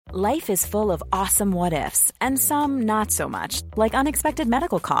Life is full of awesome what-ifs, and some not so much, like unexpected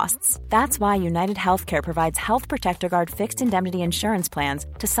medical costs. That's why United Healthcare provides Health Protector Guard fixed indemnity insurance plans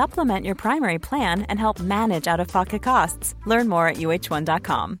to supplement your primary plan and help manage out-of-pocket costs. Learn more at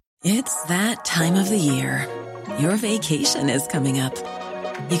uh1.com. It's that time of the year. Your vacation is coming up.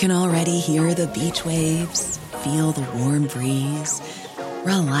 You can already hear the beach waves, feel the warm breeze,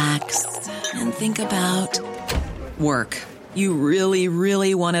 relax, and think about work. You really,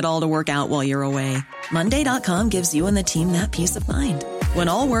 really want it all to work out while you're away. Monday.com gives you and the team that peace of mind. When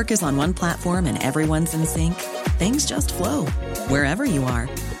all work is on one platform and everyone's in sync, things just flow. Wherever you are,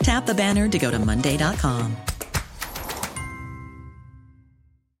 tap the banner to go to Monday.com.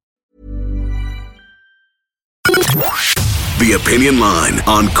 The Opinion Line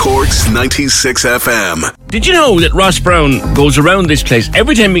on Cork's 96 FM. Did you know that Ross Brown goes around this place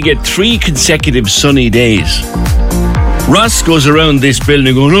every time we get 3 consecutive sunny days? Ross goes around this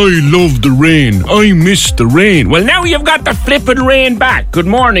building going, I love the rain. I miss the rain. Well, now you've got the flippin' rain back. Good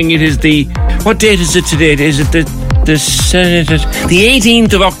morning. It is the... What date is it today? Is it the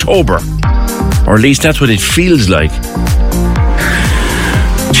 18th of October? Or at least that's what it feels like.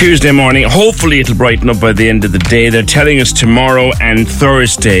 Tuesday morning. Hopefully it'll brighten up by the end of the day. They're telling us tomorrow and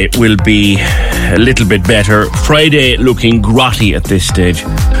Thursday will be a little bit better. Friday looking grotty at this stage.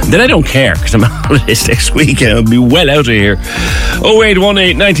 Then I don't care because I'm on holidays next week and I'll be well out of here.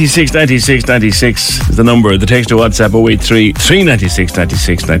 0818 96 96 96 is the number. The text to WhatsApp 083 396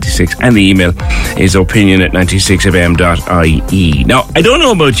 96 96 and the email is opinion@96fm.ie. Now, I don't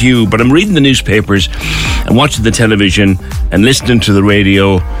know about you, but I'm reading the newspapers and watching the television and listening to the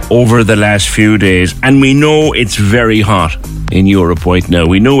radio over the last few days, and we know it's very hot in Europe right now.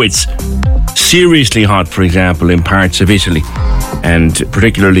 We know it's seriously hot, for example, in parts of Italy and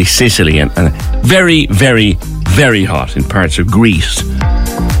particularly Sicily, and very, very, very hot in parts of Greece.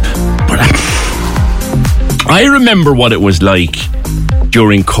 But I remember what it was like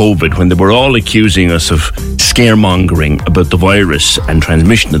during COVID when they were all accusing us of scaremongering about the virus and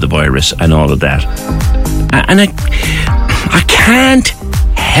transmission of the virus and all of that. And I can't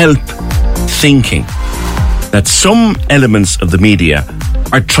help thinking that some elements of the media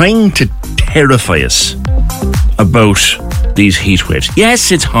are trying to terrify us about these heat waves. Yes,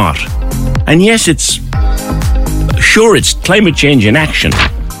 it's hot. And yes, it's climate change in action.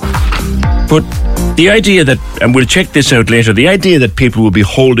 But the idea that, and we'll check this out later, the idea that people will be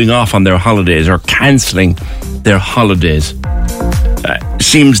holding off on their holidays or cancelling their holidays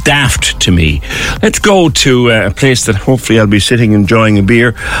seems daft to me. Let's go to a place that hopefully I'll be sitting enjoying a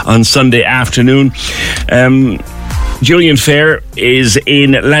beer on Sunday afternoon. Julian Fair is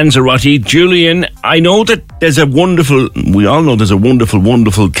in Lanzarote. Julian, I know that we all know there's a wonderful,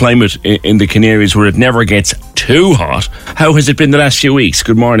 wonderful climate in the Canaries where it never gets too hot. How has it been the last few weeks?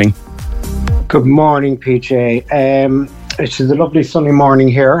 Good morning. Good morning, PJ. It is a lovely sunny morning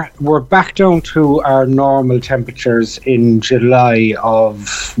here. We're back down to our normal temperatures in July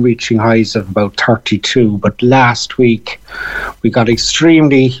of reaching highs of about 32. But last week, we got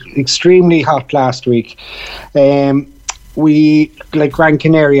extremely, extremely hot last week. We, like Gran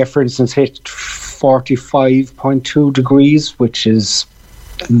Canaria, for instance, hit 45.2 degrees, which is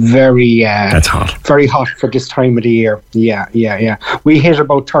very that's hot. Very hot for this time of the year. Yeah. We hit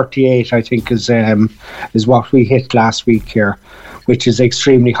about 38, I think, is what we hit last week here, which is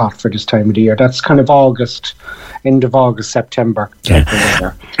extremely hot for this time of the year. That's kind of August, end of August, September.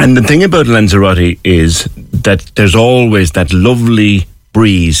 Yeah. And the thing about Lanzarote is that there's always that lovely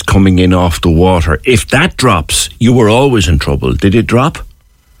breeze coming in off the water. If that drops, you were always in trouble. Did it drop?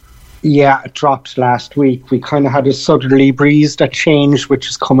 Yeah, it dropped last week. We kind of had a southerly breeze that changed, which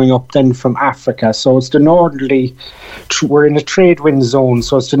is coming up then from Africa. So it's the northerly, we're in a trade wind zone,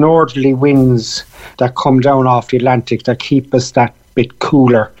 so it's the northerly winds that come down off the Atlantic that keep us that bit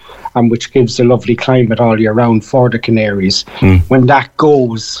cooler, and which gives a lovely climate all year round for the Canaries. When that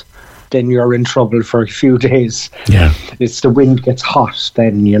goes, then you're in trouble for a few days. Yeah. It's the wind gets hot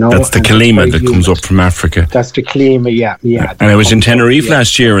then, you know. That's the Kalima that comes up from Africa. That's the Kalima, yeah. And I was in Tenerife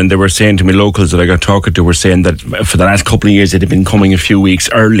last year, and they were saying to me, locals that I got talking to were saying that for the last couple of years it had been coming a few weeks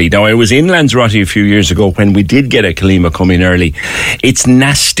early. Now, I was in Lanzarote a few years ago when we did get a Kalima come in early. It's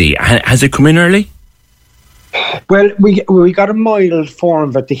nasty. Has it come in early? Well, we got a mild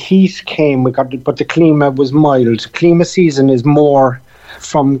form, but the heat came. But the Kalima was mild. Kalima season is more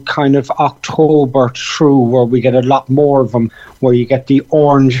from kind of October through, where we get a lot more of them, where you get the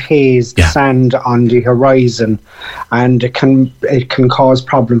orange haze, the sand on the horizon, and it can cause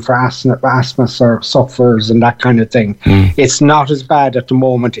problem for asthma sufferers and that kind of thing. It's not as bad at the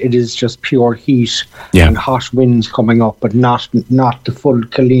moment. It is just pure heat and hot winds coming up, but not the full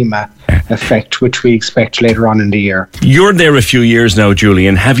Kalima effect, which we expect later on in the year. You're there a few years now,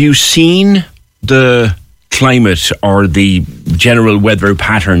 Julian. Have you seen the climate or the general weather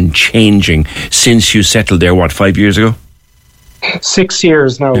pattern changing since you settled there, 5 years ago? 6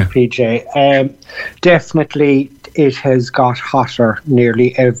 years now, PJ. Definitely it has got hotter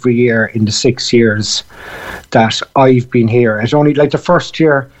nearly every year in the 6 years that I've been here. It's only like the first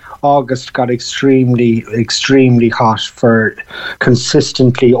year, August got extremely, extremely hot for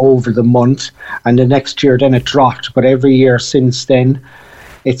consistently over the month, and the next year then it dropped. But every year since then,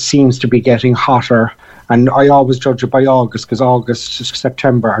 it seems to be getting hotter. And I always judge it by August, because August,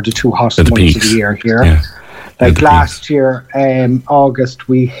 September are the two hottest months of the year here. Yeah. Like last year, August,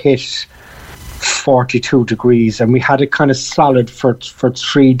 we hit 42 degrees, and we had it kind of solid for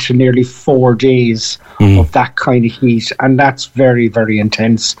 3 to nearly 4 days of that kind of heat, and that's very, very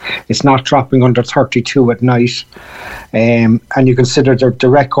intense. It's not dropping under 32 at night, and you consider the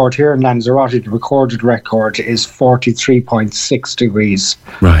record here in Lanzarote, the recorded record is 43.6 degrees.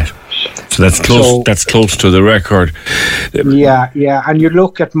 Right. So that's close. That's close to the record. Yeah. And you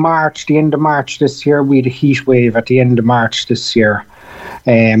look at March, the end of March this year, we had a heat wave at the end of March this year,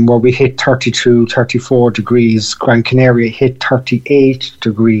 where we hit 32, 34 degrees. Gran Canaria hit 38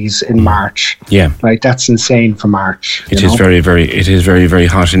 degrees in March. Yeah, like that's insane for March. It is very, very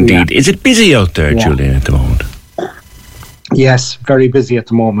hot indeed. Yeah. Is it busy out there, Julian, at the moment? Yes, very busy at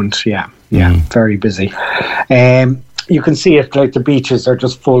the moment. Yeah, very busy. You can see it, like the beaches are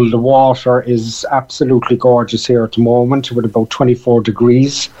just full. The water is absolutely gorgeous here at the moment, with about 24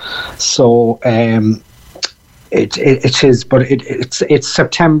 degrees. So it is, but it's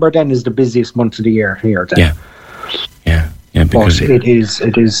September then is the busiest month of the year here. Then. Yeah. Because but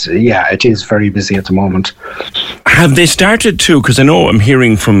it is very busy at the moment. Have they started to? Because I know I'm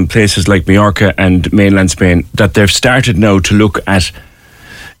hearing from places like Mallorca and mainland Spain that they've started now to look at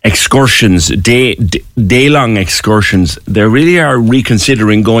excursions, day-long excursions. They really are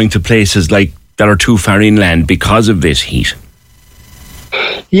reconsidering going to places like that are too far inland because of this heat.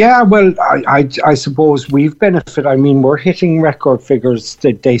 Yeah, well, I suppose we've benefited. I mean, we're hitting record figures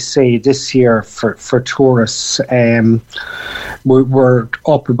that they say this year for tourists. We're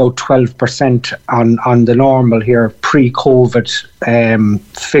up about 12% on the normal here, pre-COVID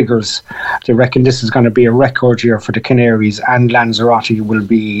figures. They reckon this is going to be a record year for the Canaries, and Lanzarote will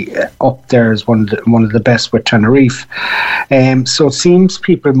be up there as one of the best with Tenerife. So it seems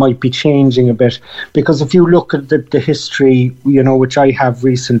people might be changing a bit, because if you look at the history, which I have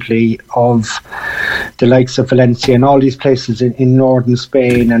recently, of the likes of Valencia and all these places in northern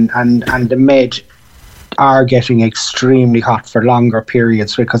Spain and the Med are getting extremely hot for longer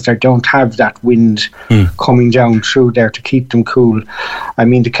periods, because they don't have that wind coming down through there to keep them cool. I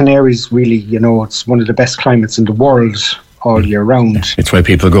mean, the Canaries really, it's one of the best climates in the world all year round. It's why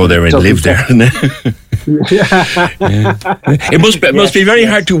people go there and live there, isn't it? It must be very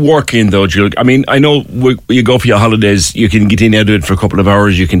hard to work in, though, Jill. I mean, I know you go for your holidays, you can get in out of it for a couple of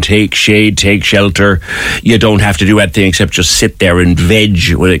hours, you can take shade, take shelter, you don't have to do anything except just sit there and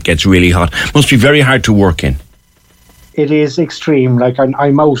veg when it gets really hot. Must be very hard to work in. It is extreme. Like,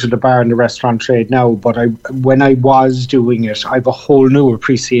 I'm out of the bar and the restaurant trade now, but when I was doing it, I have a whole new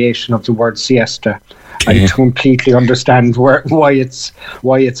appreciation of the word siesta. I completely understand why it's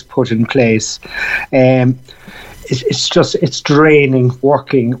put in place. It's draining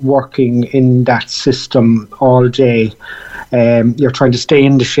working in that system all day. You're trying to stay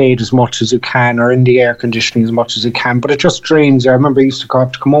in the shade as much as you can, or in the air conditioning as much as you can, but it just drains you. I remember I used to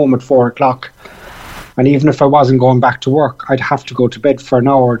have to come home at 4:00, and even if I wasn't going back to work, I'd have to go to bed for an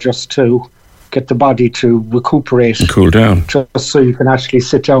hour just to get the body to recuperate and cool down, just so you can actually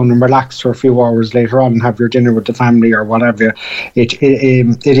sit down and relax for a few hours later on and have your dinner with the family or whatever. It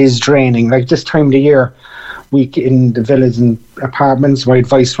is draining. Like this time of the year, we in the villas and apartments, my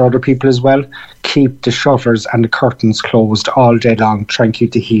advice for other people as well, keep the shutters and the curtains closed all day long. Try and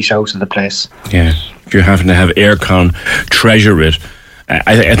keep the heat out of the place. Yeah, if you're having to have aircon, treasure it.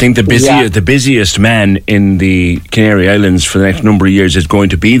 I think the busiest man in the Canary Islands for the next number of years is going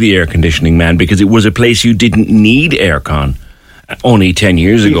to be the air conditioning man, because it was a place you didn't need aircon only 10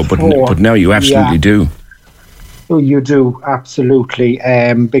 years ago, but now you absolutely do. You do, absolutely,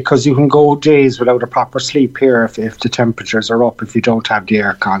 because you can go days without a proper sleep here if the temperatures are up, if you don't have the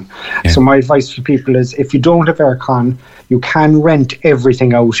aircon. Yeah. So my advice for people is, if you don't have aircon, You can rent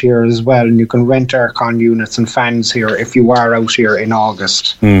everything out here as well, and you can rent aircon units and fans here if you are out here in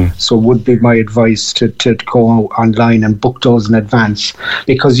August. So would be my advice to go online and book those in advance,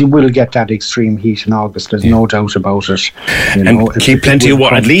 because you will get that extreme heat in August. There's no doubt about it. Keep plenty of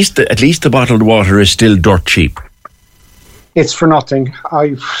water. At least the bottled water is still dirt cheap. It's for nothing.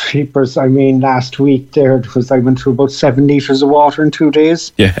 Last week I went through about 7 litres of water in 2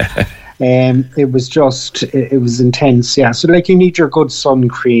 days. Yeah. It was intense, yeah. So you need your good sun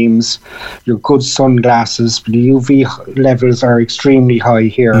creams, your good sunglasses. The UV levels are extremely high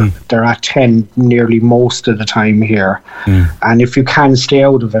here. They're at 10 nearly most of the time here. And if you can stay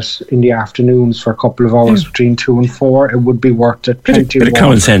out of it in the afternoons for a couple of hours between 2 and 4, it would be worth it. Bit of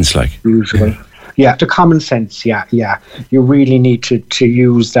common sense, usual. Yeah, the common sense, yeah. You really need to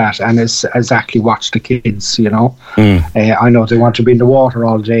use that and exactly watch the kids, I know they want to be in the water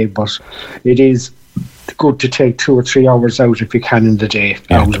all day, but it is good to take 2 or 3 hours out if you can in the day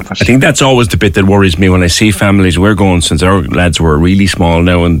out of it. I think that's always the bit that worries me when I see families. We're going, since our lads were really small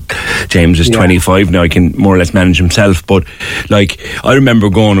now, and James is 25 now, he can more or less manage himself, but I remember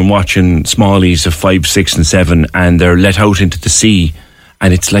going and watching smallies of 5, 6 and 7, and they're let out into the sea,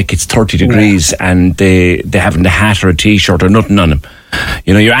 and it's 30 degrees, and they haven't a hat or a t-shirt or nothing on them.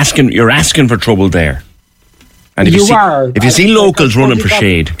 You're asking for trouble there. And if you see locals running for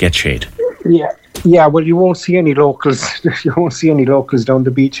shade, get shade. Yeah, well, you won't see any locals. You won't see any locals down the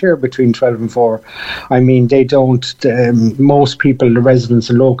beach here between 12 and 4. They don't. Most people, the residents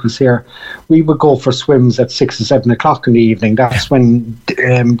and locals here, we would go for swims at 6 or 7 o'clock in the evening. That's when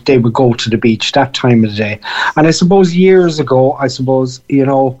they would go to the beach that time of the day. And I suppose years ago,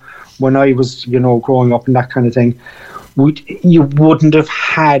 when I was, growing up and that kind of thing, you wouldn't have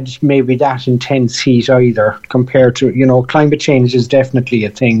had maybe that intense heat either, compared to, climate change is definitely a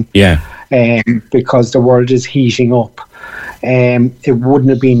thing. Yeah. Because the world is heating up. It wouldn't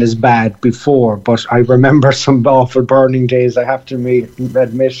have been as bad before, but I remember some awful burning days, I have to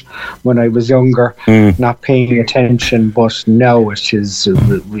admit, when I was younger, not paying attention. But now it is,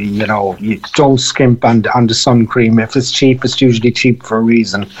 you don't skimp on the sun cream. If it's cheap, it's usually cheap for a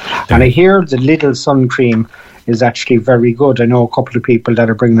reason. And I hear the little sun cream is actually very good. I know a couple of people that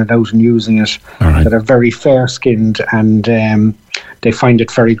are bringing it out and using it, that are very fair-skinned, and they find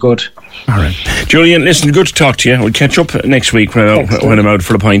it very good. All right. Julian, listen, good to talk to you. We'll catch up next week when I'm out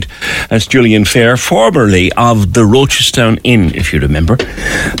for a pint. That's Julian Fair, formerly of the Rochestown Inn, if you remember.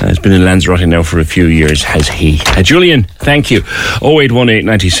 He's been in Lanzarote now for a few years, has he? Julian, thank you. 0818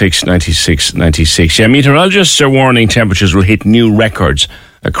 96 96 96. Yeah, meteorologists are warning temperatures will hit new records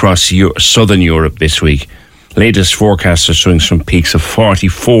across southern Europe this week. Latest forecasts are showing some peaks of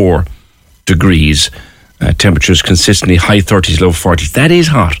 44 degrees. Temperatures consistently high 30s, low 40s. That is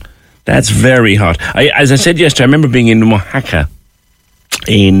hot. That's very hot. As I said yesterday, I remember being in Oaxaca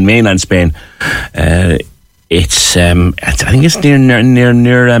in mainland Spain. I think it's near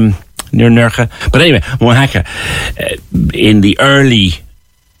Nerja. But anyway, Oaxaca, in the early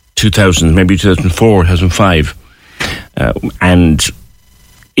 2000s, maybe 2004, 2005, and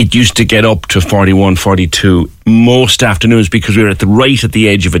it used to get up to 41, 42 most afternoons, because we were right at the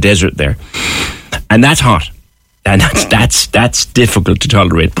edge of a desert there. And that's hot. And that's difficult to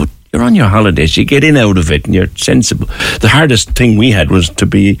tolerate. But you're on your holidays, you get in out of it, and you're sensible. The hardest thing we had was to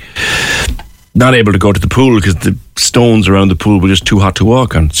be not able to go to the pool because the stones around the pool were just too hot to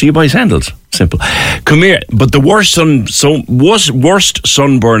walk on. So you buy sandals. Simple. Come here. But the worst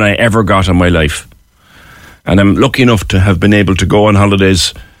sunburn I ever got in my life, and I'm lucky enough to have been able to go on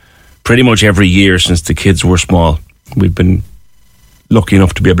holidays pretty much every year since the kids were small. We've been lucky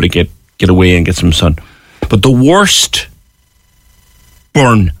enough to be able to get away and get some sun. But the worst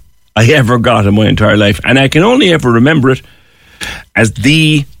burn I ever got in my entire life, and I can only ever remember it as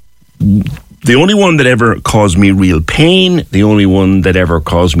the only one that ever caused me real pain, the only one that ever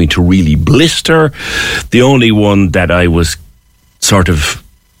caused me to really blister, the only one that I was sort of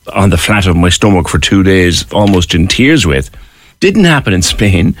on the flat of my stomach for 2 days, almost in tears with. Didn't happen in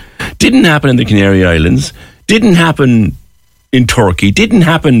Spain, didn't happen in the Canary Islands, didn't happen in Turkey, didn't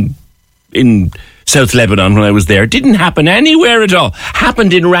happen in South Lebanon when I was there, didn't happen anywhere at all.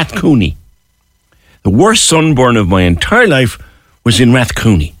 Happened in Rathcooney. The worst sunburn of my entire life was in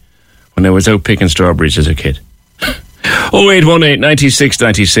Rathcooney when I was out picking strawberries as a kid. 0818 96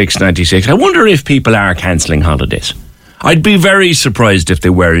 96 96. I wonder if people are cancelling holidays. I'd be very surprised if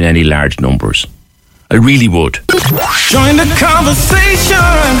they were in any large numbers. I really would. Join the conversation.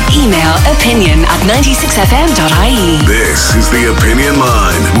 Email opinion@96fm.ie. This is the Opinion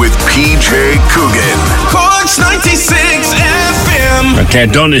Line with PJ Coogan. Cork's 96 FM. a.m. Claire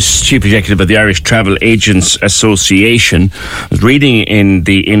Dunn is Chief Executive of the Irish Travel Agents Association. I was reading in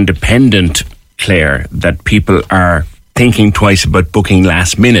The Independent, Claire, that people are thinking twice about booking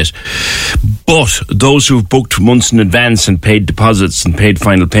last minute. But those who've booked months in advance and paid deposits and paid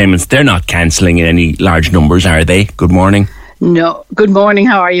final payments, they're not cancelling in any large numbers, are they? Good morning. No. Good morning.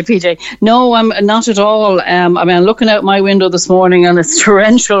 How are you, PJ? No, I'm not at all. I'm looking out my window this morning and it's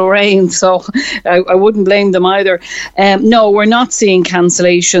torrential rain, so I wouldn't blame them either. No, we're not seeing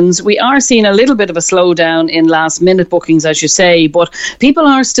cancellations. We are seeing a little bit of a slowdown in last minute bookings, as you say, but people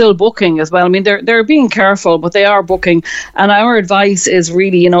are still booking as well. I mean, they're being careful, but they are booking. And our advice is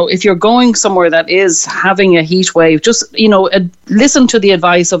really, if you're going somewhere that is having a heat wave, just, listen to the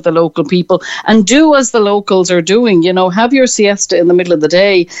advice of the local people and do as the locals are doing. Have your siesta in the middle of the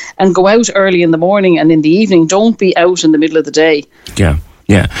day and go out early in the morning and in the evening. Don't be out in the middle of the day. Yeah.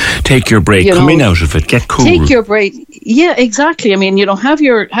 Take your break. Come in out of it. Get cool. Take your break. Yeah, exactly. I mean, have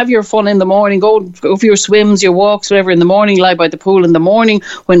your fun in the morning. Go for your swims, your walks, whatever in the morning. Lie by the pool in the morning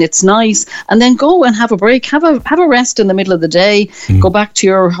when it's nice, and then go and have a break. Have a rest in the middle of the day. Go back to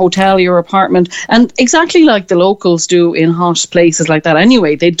your hotel, your apartment, and exactly like the locals do in hot places like that.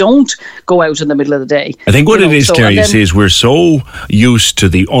 Anyway, they don't go out in the middle of the day. I think what it is, Claire, you see, is we're so used to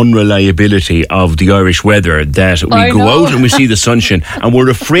the unreliability of the Irish weather that we go out and we see the sunshine, and we're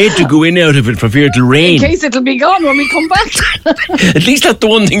afraid to go in out of it for fear it'll rain. In case it'll be gone when we come back. At least that's the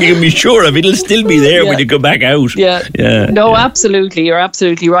one thing you can be sure of. It'll still be there when you go back out. Absolutely. You're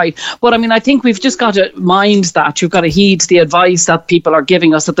absolutely right. But I mean, I think we've just got to mind that. You've got to heed the advice that people are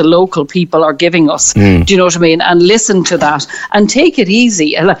giving us, that the local people are giving us. Do you know what I mean? And listen to that and take it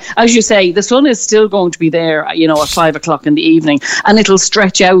easy. As you say, the sun is still going to be there, at 5 o'clock in the evening, and it'll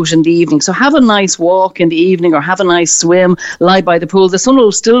stretch out in the evening. So have a nice walk in the evening or have a nice swim, lie by the pool. The sun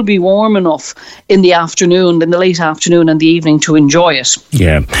will still be warm enough in the afternoon, in the late afternoon and the evening to enjoy it.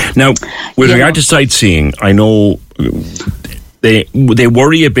 Yeah. Now, with regard to sightseeing, I know they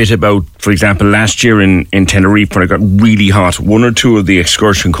worry a bit about, for example, last year in Tenerife when it got really hot, one or two of the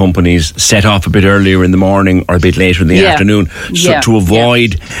excursion companies set off a bit earlier in the morning or a bit later in the afternoon to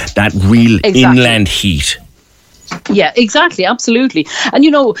avoid that real inland heat. Yeah, exactly, absolutely. And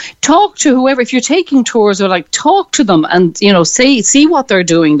talk to whoever, if you're taking tours, or talk to them and see what they're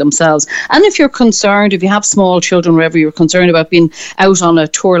doing themselves. And if you're concerned, if you have small children, wherever you're concerned about being out on a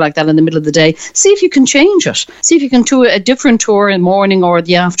tour like that in the middle of the day, see if you can change it. See if you can do a different tour in the morning or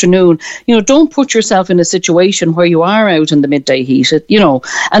the afternoon. Don't put yourself in a situation where you are out in the midday heat.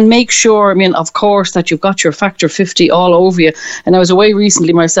 And make sure, of course, that you've got your Factor 50 all over you. And I was away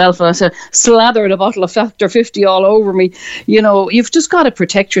recently myself, and I slathered a bottle of Factor 50 all over me. You've just got to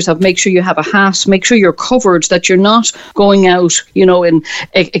protect yourself. Make sure you have a hat. Make sure you're covered, that you're not going out, in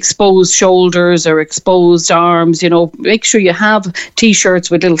exposed shoulders or exposed arms. Make sure you have T-shirts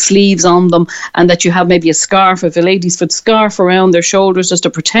with little sleeves on them, and that you have maybe a scarf, if a lady's foot, scarf around their shoulders just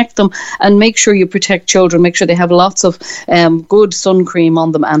to protect them. And make sure you protect children. Make sure they have lots of good sun cream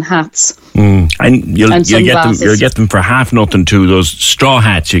on them and hats. And you'll get them for half nothing too. Those straw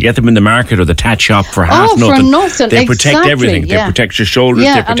hats, you get them in the market or the tat shop for half nothing. They protect everything. They protect your shoulders.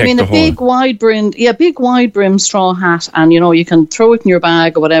 They protect the whole. Big wide brim straw hat, and you can throw it in your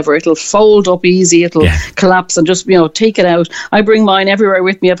bag or whatever. It'll fold up easy. It'll collapse and just take it out. I bring mine everywhere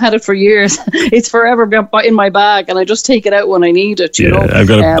with me. I've had it for years. It's forever in my bag, and I just take it out when I need it. I've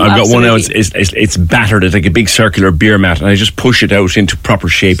got one now. It's battered. It's like a big circular beer mat, and I just push it out into proper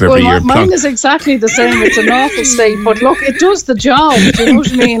shape every year. Mine is exactly the same. It's an awful state, but look, it does the job. Do you know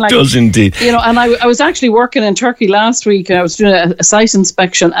what I mean? It does indeed. And I was actually working in Turkey last week, and I was doing a site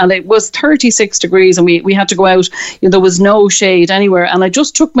inspection, and it was 36 degrees, and we had to go out. There was no shade anywhere, and I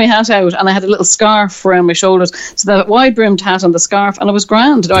just took my hat out, and I had a little scarf around my shoulders, so that wide brimmed hat and the scarf, and I was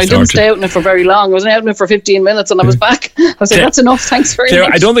grand. I didn't stay out in it for very long. I was out in it for 15 minutes, and I was back. I was like, that's enough. Thanks very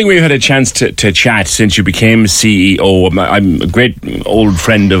much. I don't think we've had a chance to chat since you became CEO. I'm a great old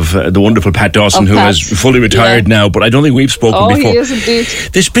friend of the wonderful Pat Dawson, who has fully retired now, but I don't think we've spoken before. He is indeed.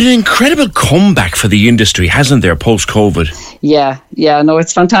 There's been an incredible comeback for the industry, hasn't there, post-COVID? Yeah, no,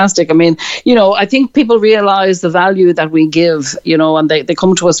 it's fantastic. I mean, I think people realise the value that we give, and they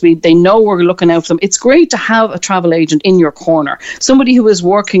come to us, they know we're looking out for them. It's great to have a travel agent in your corner, somebody who is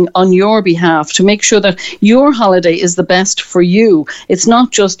working on your behalf to make sure that your holiday is the best for you. It's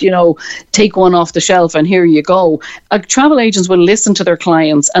not just, take one off the shelf and here you go. Travel agents will listen to their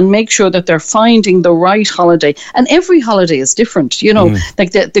clients and make sure that they're finding the right holiday. And every holiday is different,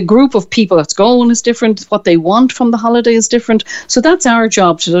 like the group of people that's going is different. What they want from the holiday is different. So that's our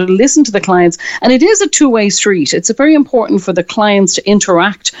job, to listen to the clients. And it is a two-way street. It's very important for the clients to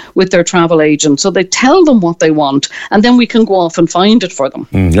interact with their travel agent. So they tell them what they want, and then we can go off and find it for them.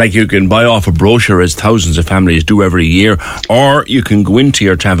 Like you can buy off a brochure, as thousands of families do every year, or you can go into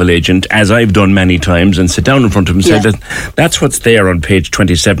your travel agent, as I've done many times, and sit down in front of them and say, that's what's there on page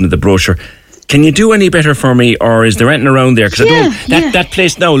 27 of the brochure. Can you do any better for me, or is there anything around there? Because that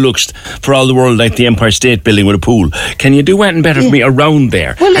place now looks, for all the world, like the Empire State Building with a pool. Can you do anything better for me around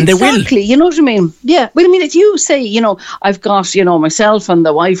there? Well, and exactly. They will. You know what I mean? Yeah. Well, I mean, if you say, I've got, myself and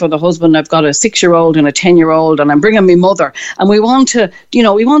the wife or the husband, I've got a 6-year-old and a 10-year-old, and I'm bringing my mother, and we want to,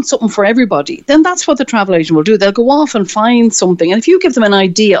 we want something for everybody, then that's what the travel agent will do. They'll go off and find something. And if you give them an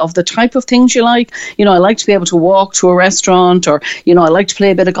idea of the type of things you like, I like to be able to walk to a restaurant, or, I like to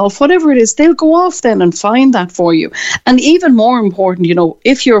play a bit of golf, whatever it is, they'll go off then and find that for you. And even more important,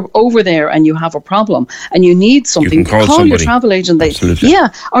 if you're over there and you have a problem and you need something, you can call your travel agent. Absolutely.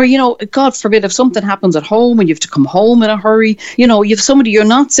 Or God forbid, if something happens at home and you have to come home in a hurry, you have somebody, you're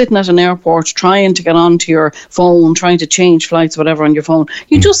not sitting at an airport trying to get onto your phone, trying to change flights, whatever, on your phone.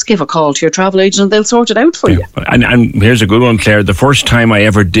 You just give a call to your travel agent and they'll sort it out for you. And here's a good one, Claire. The first time I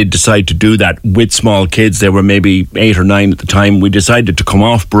ever did decide to do that with small kids, they were maybe 8 or 9 at the time, we decided to come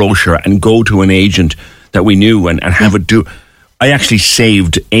off brochure and go to an agent that we knew and have it do. I actually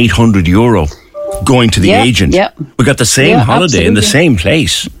saved €800 going to the agent. Yeah. We got the same holiday in the same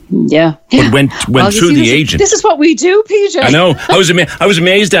place. Yeah. But went through the agent. This is what we do, PJ. I know. I was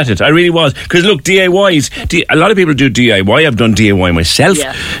amazed at it. I really was. Because look, DIYs, a lot of people do DIY. I've done DIY myself,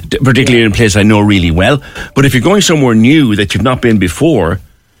 particularly in a place I know really well. But if you're going somewhere new that you've not been before,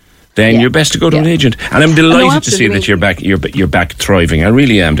 then you're best to go to an agent. And I'm delighted to see that you're back thriving. I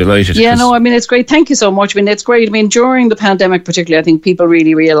really am delighted. Yeah, no, I mean, it's great. Thank you so much. I mean, it's great. I mean, during the pandemic particularly, I think people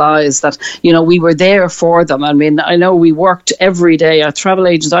really realised that, we were there for them. I mean, I know we worked every day. Our travel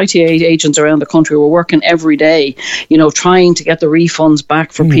agents, IT agents around the country were working every day, trying to get the refunds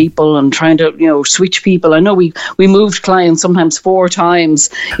back for people and trying to, switch people. I know we moved clients sometimes 4 times.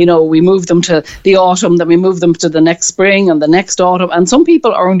 We moved them to the autumn, then we moved them to the next spring and the next autumn. And some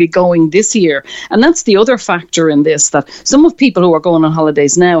people are only going this year, and that's the other factor in this, that some of people who are going on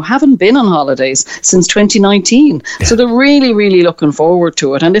holidays now haven't been on holidays since 2019, so they're really, really looking forward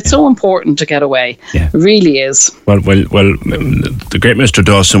to it, and it's so important to get away. It really is. Well, the great Mr.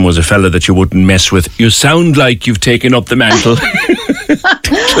 Dawson was a fella that you wouldn't mess with. You sound like you've taken up the mantle.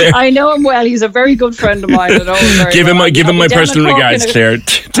 I know him well. He's a very good friend of mine. Give him my personal regards, Claire.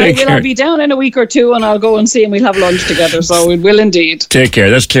 Take care. I'll be down in a week or 2 and I'll go and see him. We'll have lunch together, so we will indeed. Take care.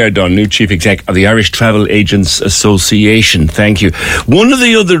 That's Claire Dunn, new Chief Exec of the Irish Travel Agents Association. Thank you. One of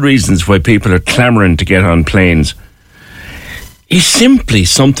the other reasons why people are clamouring to get on planes is simply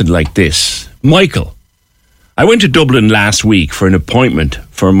something like this. Michael, I went to Dublin last week for an appointment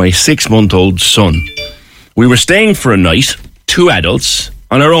for my 6-month-old son. We were staying for a night, 2 adults,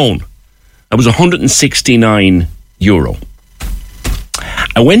 on our own. That was €169.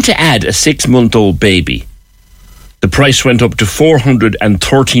 I went to add a 6-month-old baby. The price went up to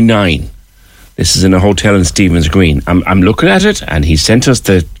 $439. This is in a hotel in Stephen's Green. I'm looking at it, and he sent us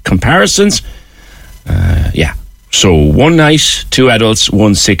the comparisons. So 1 night, 2 adults,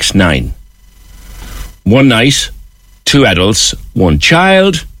 $169. 1 night, 2 adults, 1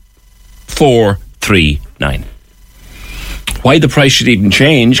 child, $439. Why the price should even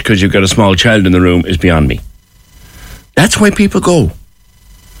change because you've got a small child in the room is beyond me. That's why people go.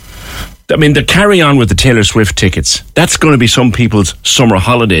 I mean, the carry on with the Taylor Swift tickets. That's going to be some people's summer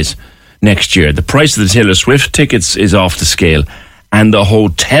holidays next year. The price of the Taylor Swift tickets is off the scale, and the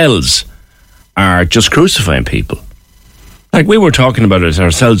hotels are just crucifying people. Like we were talking about it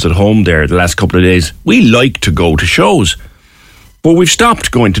ourselves at home there the last couple of days. We like to go to shows, but we've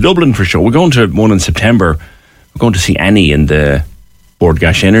stopped going to Dublin for show. We're going to one in September. We're going to see Annie in the Bord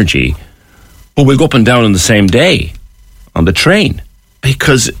Gáis Energy, but we'll go up and down on the same day on the train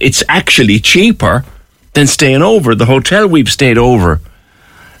because it's actually cheaper than staying over. The hotel we've stayed over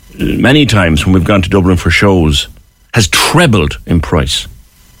many times when we've gone to Dublin for shows has trebled in price.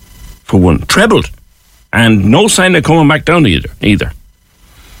 For one, trebled, and no sign of coming back down either.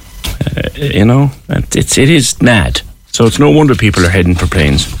 It is mad. So it's no wonder people are heading for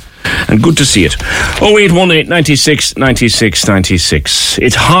planes. And good to see it. 0818 96 96 96.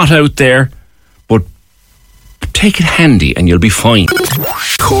 It's hot out there, but take it handy and you'll be fine.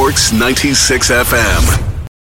 Cork's 96 FM.